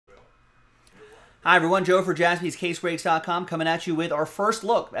Hi everyone, Joe for JaspysCaseBreaks.com coming at you with our first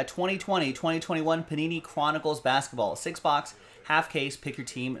look at 2020-2021 Panini Chronicles Basketball. 6-box, half case, pick your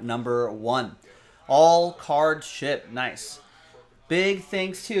team number 1. All cards shipped. Nice. Big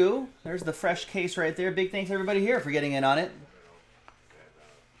thanks to, there's the fresh case right there. Big thanks to everybody here for getting in on it.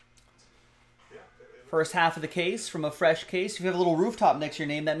 First half of the case from a fresh case. If you have a little rooftop next to your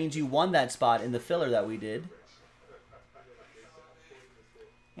name, that means you won that spot in the filler that we did.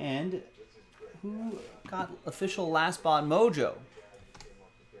 And who got official last spot mojo?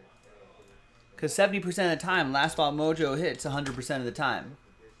 Because 70% of the time, last spot mojo hits 100% of the time.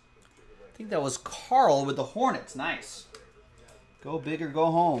 I think that was Carl with the Hornets. Nice. Go big or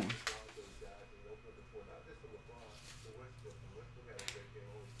go home.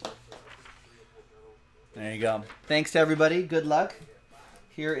 There you go. Thanks to everybody. Good luck.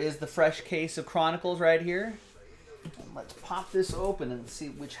 Here is the fresh case of Chronicles right here. And let's pop this open and see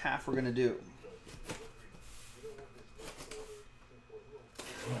which half we're going to do.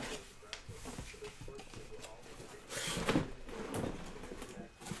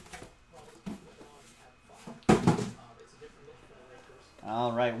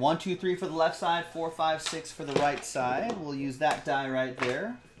 All right, 1, 2, 3 for the left side, 4, 5, 6 for the right side. We'll use that die right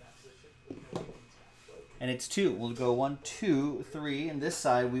there. And it's 2. We'll go 1, 2, 3. And this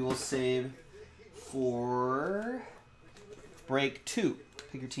side we will save for break 2.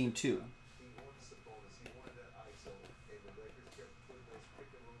 Pick your team 2.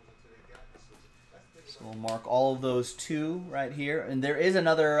 So we'll mark all of those 2 right here. And there is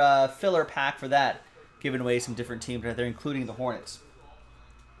another filler pack for that, giving away some different teams right there, including the Hornets.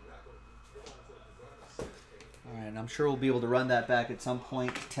 All right, and I'm sure we'll be able to run that back at some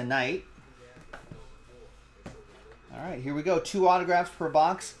point tonight. All right, here we go. 2 autographs per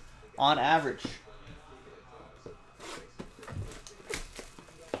box on average.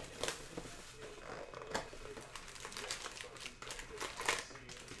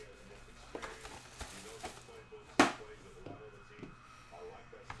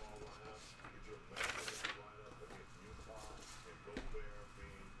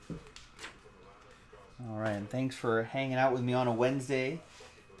 All right, and thanks for hanging out with me on a Wednesday,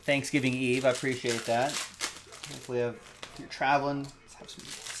 Thanksgiving Eve. I appreciate that. Hopefully, if you're traveling, have some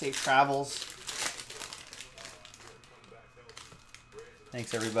safe travels.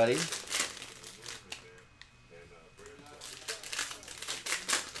 Thanks, everybody.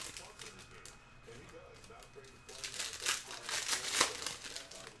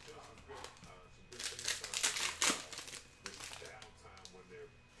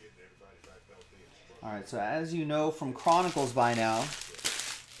 All right, so as you know from Chronicles by now,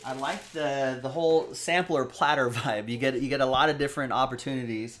 I like the whole sampler platter vibe. You get a lot of different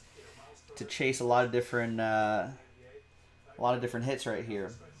opportunities to chase a lot of different hits right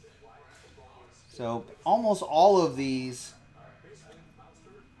here. So almost all of these,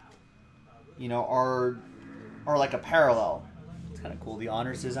 you know, are like a parallel. It's kind of cool. The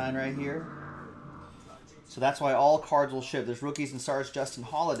honors design right here. So that's why all cards will ship. There's rookies and stars. Justin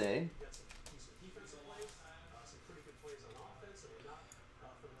Holiday.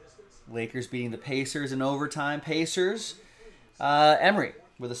 Lakers beating the Pacers in overtime. Pacers. Emery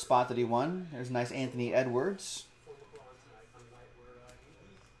with a spot that he won. There's a nice Anthony Edwards.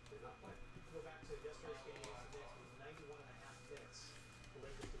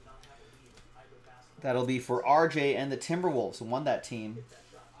 That'll be for RJ and the Timberwolves, who won that team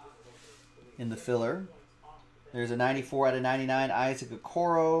in the filler. There's a 94 out of 99, Isaac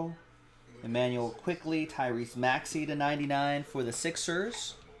Okoro. Emmanuel Quickly, Tyrese Maxey to 99 for the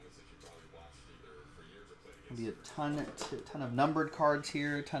Sixers. Be a ton of numbered cards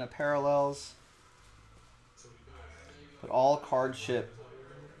here, a ton of parallels. But all cards ship.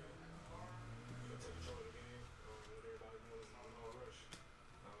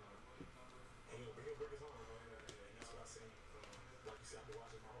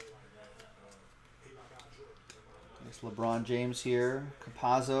 There's LeBron James here.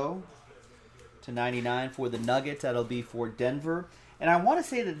 Capazzo to 99 for the Nuggets. That'll be for Denver. And I want to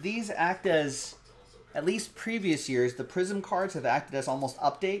say that these act as, at least previous years, the Prism cards have acted as almost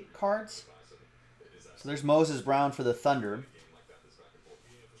update cards. So there's Moses Brown for the Thunder.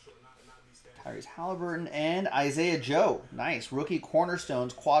 Tyrese Halliburton and Isaiah Joe. Nice. Rookie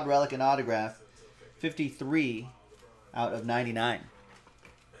Cornerstones, quad relic and autograph. 53 out of 99.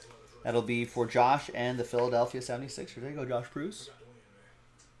 That'll be for Josh and the Philadelphia 76ers. There you go, Josh Bruce.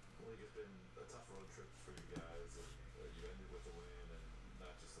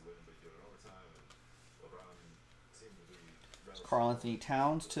 Karl Anthony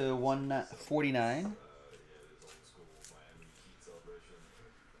Towns to 149.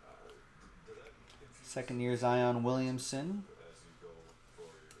 Second-year Zion Williamson.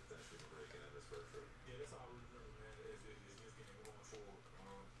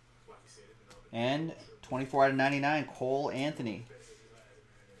 And 24 out of 99, Cole Anthony.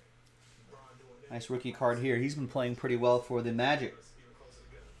 Nice rookie card here. He's been playing pretty well for the Magic.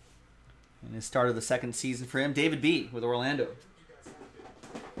 And it started the second season for him. David B. with Orlando.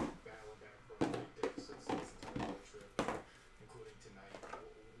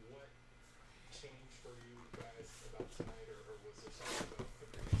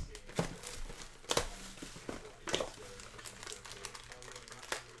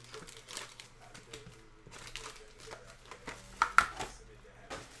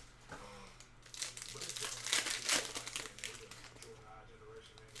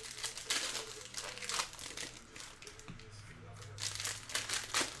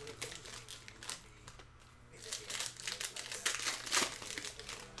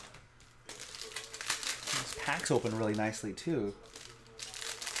 Packs open really nicely too.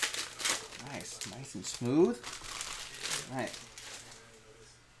 Nice and smooth. All right.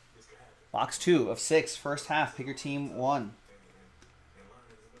 Box 2 of 6, first half. Pick your team 1.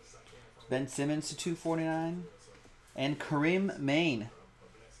 Ben Simmons to 249, and Kareem Maine.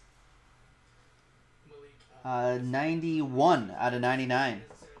 91 out of 99.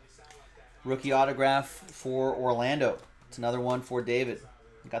 Rookie autograph for Orlando. It's another one for David.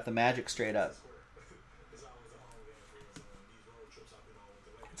 Got the Magic straight up.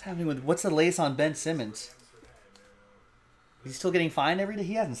 What's happening with, what's the lace on Ben Simmons? He's still getting fined every day?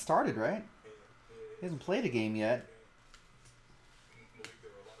 He hasn't started, right? He hasn't played a game yet.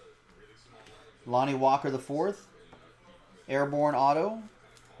 Lonnie Walker IV. Airborne auto.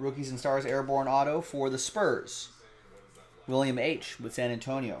 Rookies and Stars Airborne auto for the Spurs. William H. with San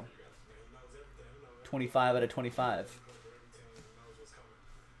Antonio. 25 out of 25.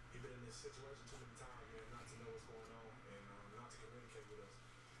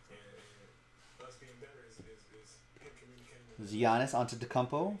 Giannis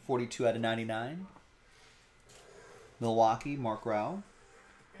Antetokounmpo, 42 out of 99. Milwaukee, Mark Rao.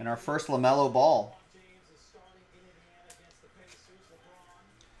 And our first LaMelo Ball.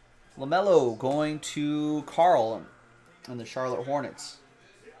 LaMelo going to Carl and the Charlotte Hornets.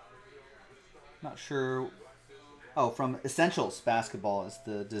 Not sure. Oh, from Essentials Basketball is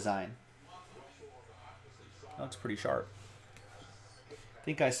the design. That's pretty sharp. I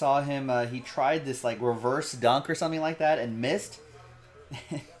think I saw him, he tried this like reverse dunk or something like that and missed.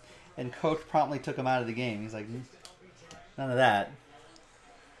 And coach promptly took him out of the game. He's like, none of that.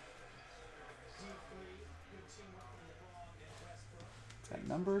 Is that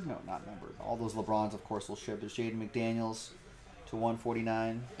numbered? No, not numbered. All those LeBrons, of course, will ship. There's Jaden McDaniels to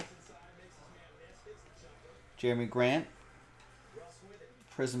 149. Jeremy Grant.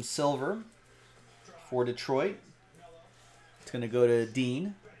 Prism Silver for Detroit. It's going to go to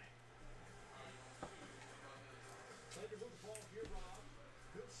Dean.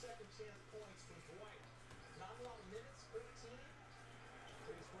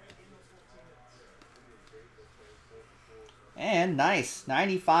 And nice.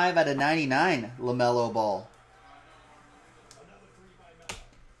 95 out of 99 LaMelo Ball.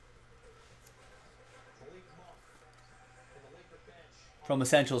 From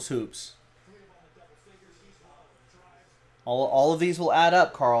Essentials Hoops. All of these will add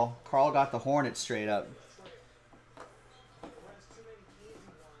up, Carl. Carl got the Hornets straight up.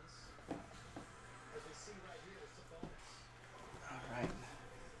 All right.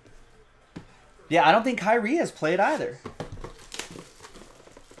 Yeah, I don't think Kyrie has played either.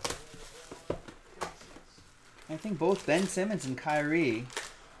 I think both Ben Simmons and Kyrie,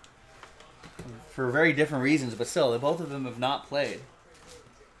 for very different reasons, but still, both of them have not played.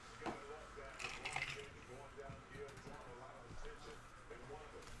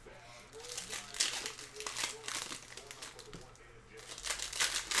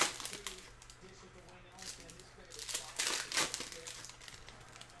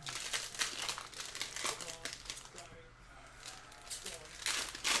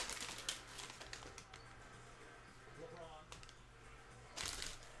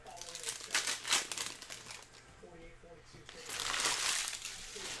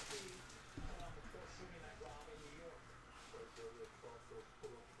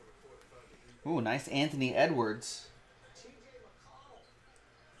 Ooh, nice Anthony Edwards.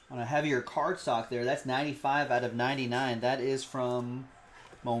 On a heavier cardstock there. That's 95 out of 99. That is from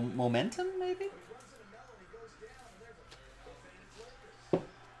Momentum, maybe?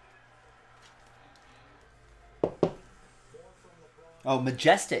 Oh,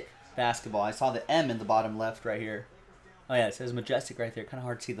 Majestic Basketball. I saw the M in the bottom left right here. Oh, yeah, it says Majestic right there. Kind of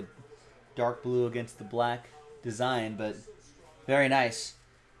hard to see the Dark blue against the black design, but very nice.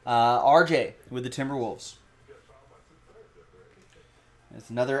 RJ with the Timberwolves. It's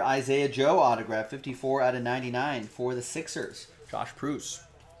another Isaiah Joe autograph, 54 out of 99 for the Sixers. Josh Pruce.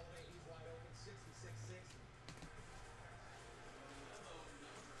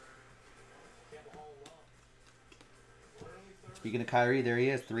 Speaking of Kyrie, there he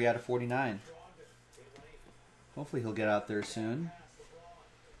is, 3 out of 49. Hopefully he'll get out there soon.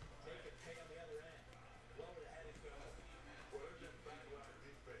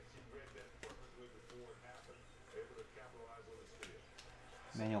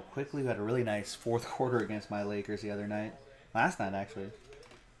 Emmanuel Quickly, who had a really nice fourth quarter against my Lakers the other night. Last night, actually.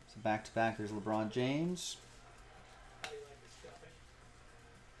 So back-to-back, there's LeBron James.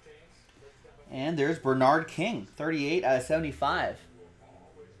 And there's Bernard King, 38 out of 75.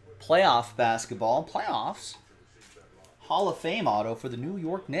 Playoff basketball. Playoffs. Hall of Fame auto for the New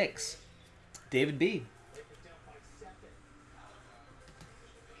York Knicks. David B.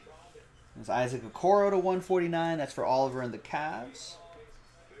 There's Isaac Okoro to 149. That's for Oliver and the Cavs.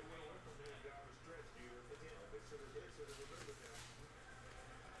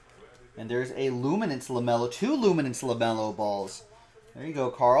 And there's a Luminance LaMelo. 2 Luminance LaMelo balls. There you go,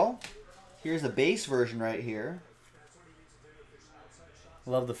 Carl. Here's a base version right here.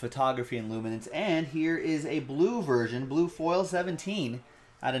 Love the photography in Luminance. And here is a blue version. Blue foil 17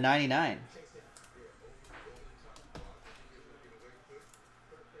 out of 99.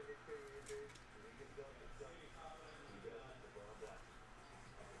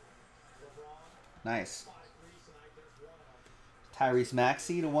 Nice. Tyrese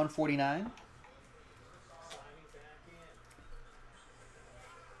Maxey to 149.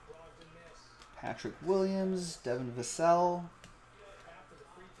 Patrick Williams, Devin Vassell,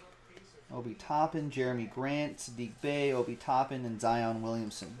 Obi Toppin, Jeremy Grant, Sadiq Bey, Obi Toppin, and Zion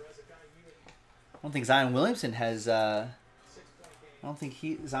Williamson. I don't think Zion Williamson has. Zion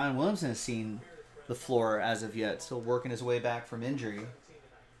Williamson has seen the floor as of yet. Still working his way back from injury.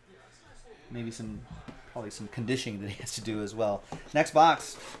 Maybe probably some conditioning that he has to do as well. Next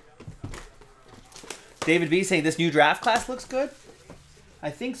box. David B saying this new draft class looks good. I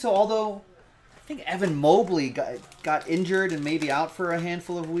think so, although I think Evan Mobley got injured and maybe out for a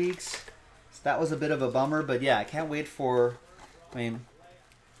handful of weeks. So that was a bit of a bummer, but yeah, I can't wait for, we've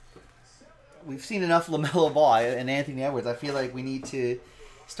seen enough LaMelo Ball and Anthony Edwards. I feel like we need to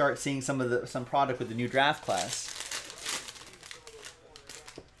start seeing some product with the new draft class.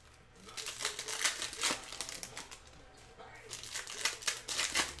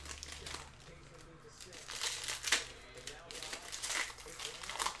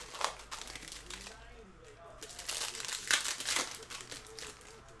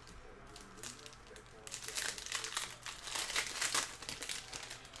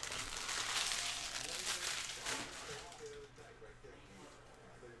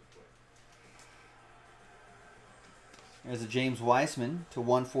 There's a James Wiseman to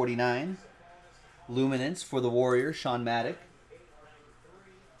 149. Luminance for the Warriors, Sean Maddock.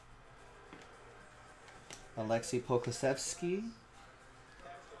 Alexei Pokusevsky.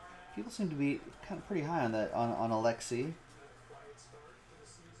 People seem to be kind of pretty high on that on Alexei.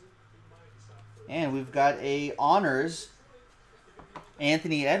 And we've got a Honors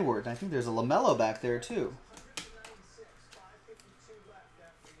Anthony Edwards. I think there's a LaMelo back there too.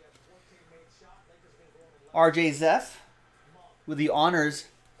 RJ Zeff with the Honors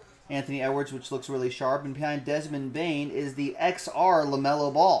Anthony Edwards, which looks really sharp. And behind Desmond Bane is the XR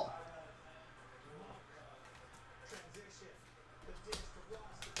LaMelo Ball.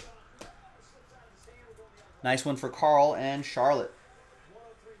 Nice one for Carl and Charlotte.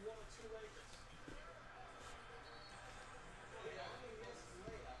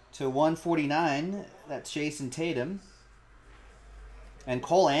 To 149, that's Jason Tatum. And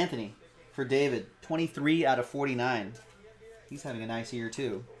Cole Anthony for David, 23 out of 49. He's having a nice year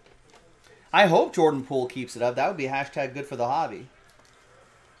too. I hope Jordan Poole keeps it up. That would be hashtag good for the hobby.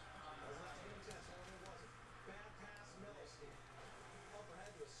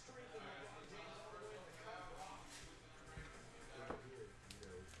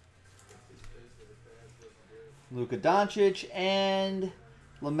 Luka Doncic and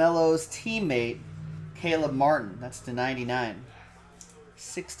LaMelo's teammate, Caleb Martin. That's to 99.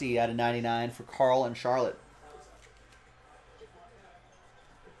 60 out of 99 for Carl and Charlotte.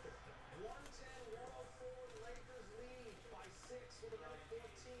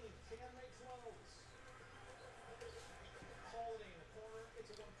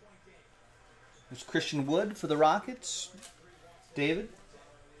 There's Christian Wood for the Rockets. David.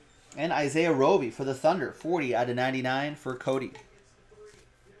 And Isaiah Roby for the Thunder. 40 out of 99 for Cody.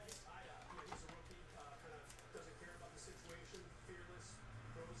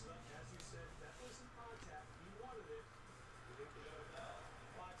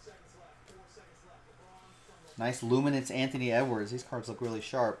 Nice Luminance Anthony Edwards. These cards look really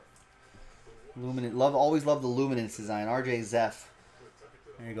sharp. Luminance, always love the Luminance design. RJ Zeph.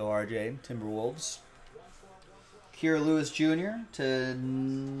 There you go, RJ. Timberwolves. Kira Lewis Jr. to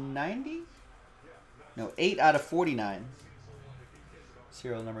 90? No, 8 out of 49.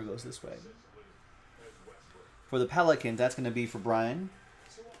 Serial number goes this way. For the Pelicans, that's going to be for Brian.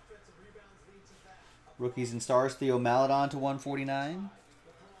 Rookies and Stars, Theo Maledon to 149.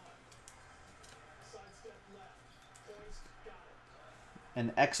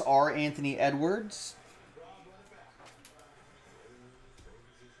 And XR Anthony Edwards.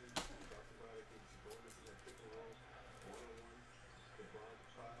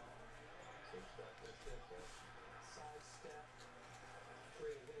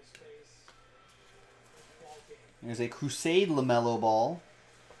 There's a Crusade LaMelo Ball.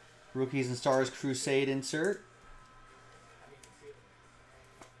 Rookies and Stars Crusade insert.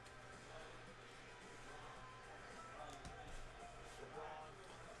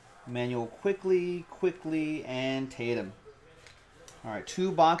 Emmanuel Quickly, and Tatum. All right,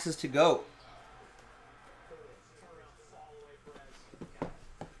 2 boxes to go.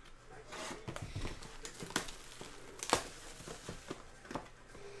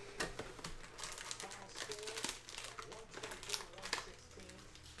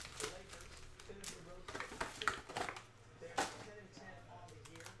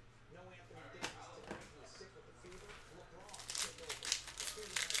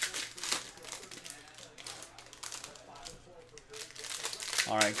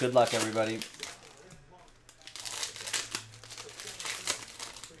 All right, good luck, everybody.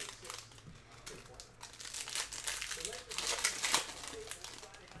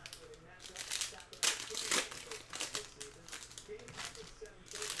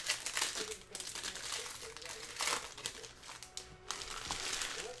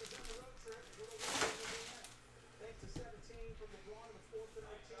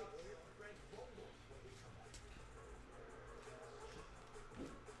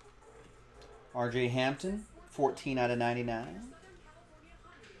 RJ Hampton, 14 out of 99.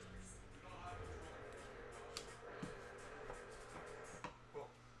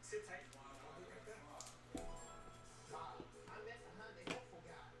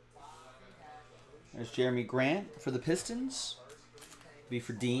 There's Jeremy Grant for the Pistons. Be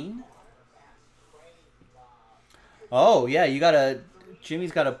for Dean. Oh, yeah,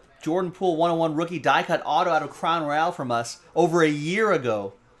 Jimmy's got a Jordan Poole 101 rookie die cut auto out of Crown Royale from us over a year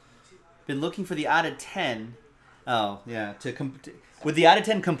ago. Been looking for the out of 10. Oh, yeah. Would the out of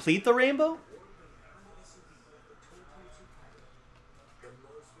 10 complete the rainbow?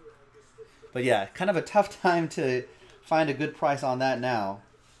 But yeah, kind of a tough time to find a good price on that now.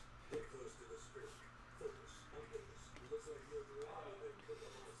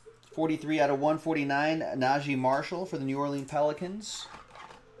 $43 out of 149, Najee Marshall for the New Orleans Pelicans.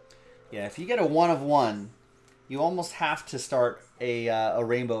 Yeah, if you get a 1 of 1, you almost have to start a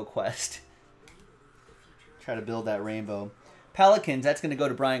rainbow quest. Try to build that rainbow. Pelicans, that's going to go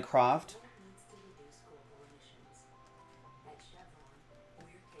to Brian Croft.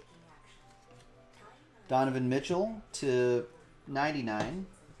 Donovan Mitchell to 99.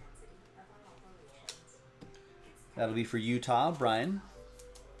 That'll be for Utah, Brian.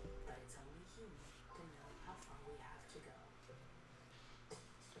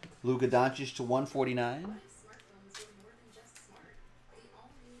 Luka Doncic to 149.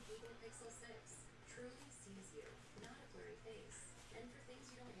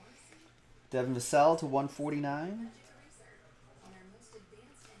 Devin Vassell to 149.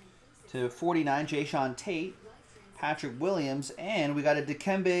 To 49, Jayshawn Tate, Patrick Williams, and we got a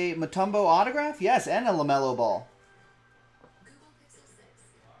Dikembe Mutombo autograph? Yes, and a LaMelo Ball.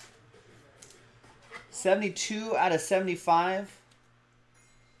 72 out of 75.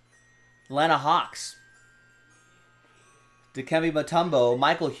 Atlanta Hawks. Dikembe Mutombo,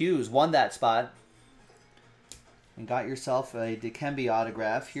 Michael Hughes won that spot. And got yourself a Dikembe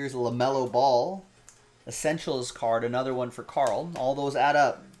autograph. Here's a LaMelo Ball. Essentials card, another one for Carl. All those add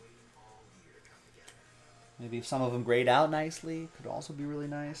up. Maybe if some of them grade out nicely. Could also be really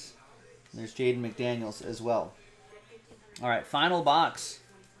nice. And there's Jaden McDaniels as well. All right, final box.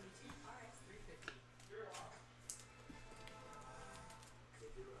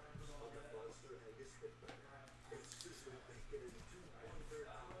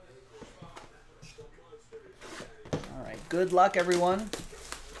 Good luck, everyone.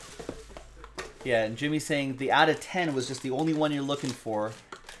 Yeah, and Jimmy's saying the out of 10 was just the only one you're looking for.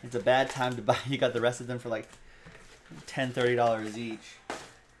 It's a bad time to buy. You got the rest of them for like $10, $30 each.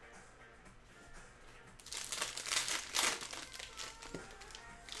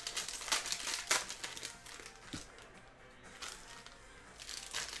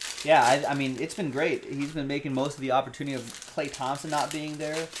 Yeah, I mean, it's been great. He's been making most of the opportunity of Klay Thompson not being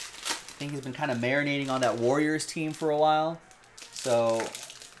there. I think he's been kind of marinating on that Warriors team for a while. So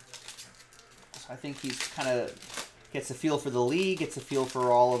I think he's kind of gets a feel for the league, gets a feel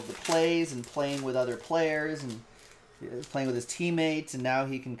for all of the plays and playing with other players and playing with his teammates. And now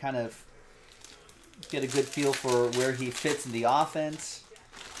he can kind of get a good feel for where he fits in the offense.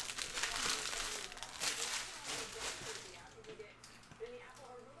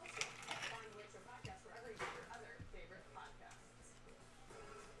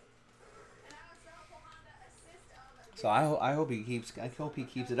 So I hope he keeps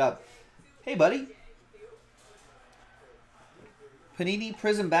it up. Hey, buddy. Panini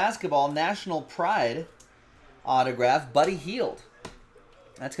Prism Basketball National Pride autograph, Buddy Hield.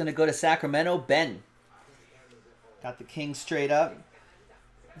 That's going to go to Sacramento. Ben. Got the Kings straight up.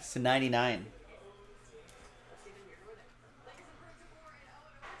 It's to 99.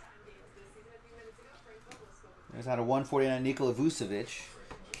 There's out of 149 Nikola Vucevic.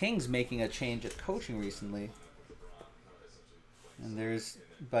 Kings making a change at coaching recently. And there's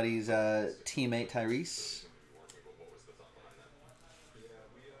Buddy's teammate Tyrese.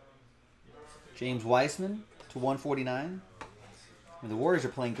 James Wiseman to 149. I mean, the Warriors are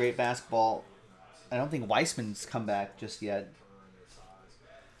playing great basketball. I don't think Wiseman's come back just yet.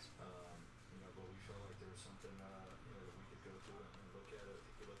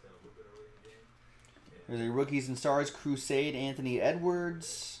 There's a Rookies and Stars Crusade, Anthony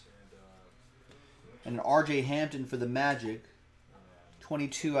Edwards. And an RJ Hampton for the Magic.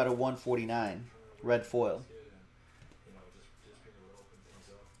 22 out of 149. Red foil.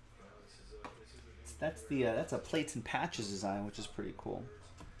 That's a plates and patches design, which is pretty cool.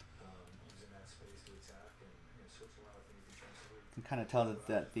 You can kind of tell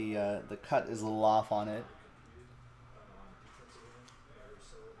that the cut is a little off on it.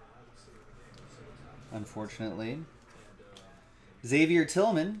 Unfortunately. Xavier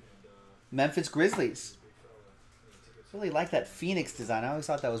Tillman, Memphis Grizzlies. Really like that Phoenix design. I always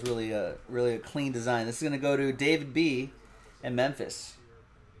thought that was really a clean design. This is going to go to David B. and Memphis.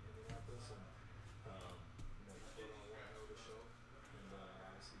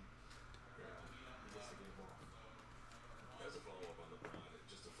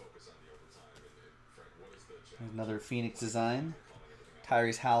 There's another Phoenix design.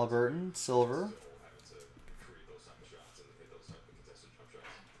 Tyrese Halliburton, silver.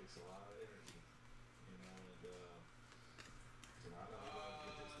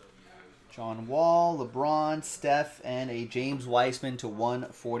 John Wall, LeBron, Steph, and a James Wiseman to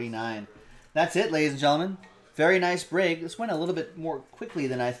 149. That's it, ladies and gentlemen. Very nice break. This went a little bit more quickly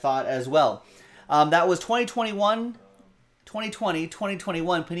than I thought as well. That was 2021, 2020,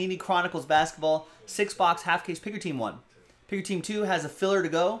 2021 Panini Chronicles Basketball 6-box half-case Picker Team 1. Picker Team 2 has a filler to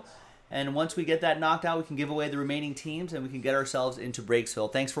go. And once we get that knocked out, we can give away the remaining teams and we can get ourselves into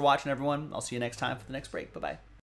Breaksville. Thanks for watching, everyone. I'll see you next time for the next break. Bye-bye.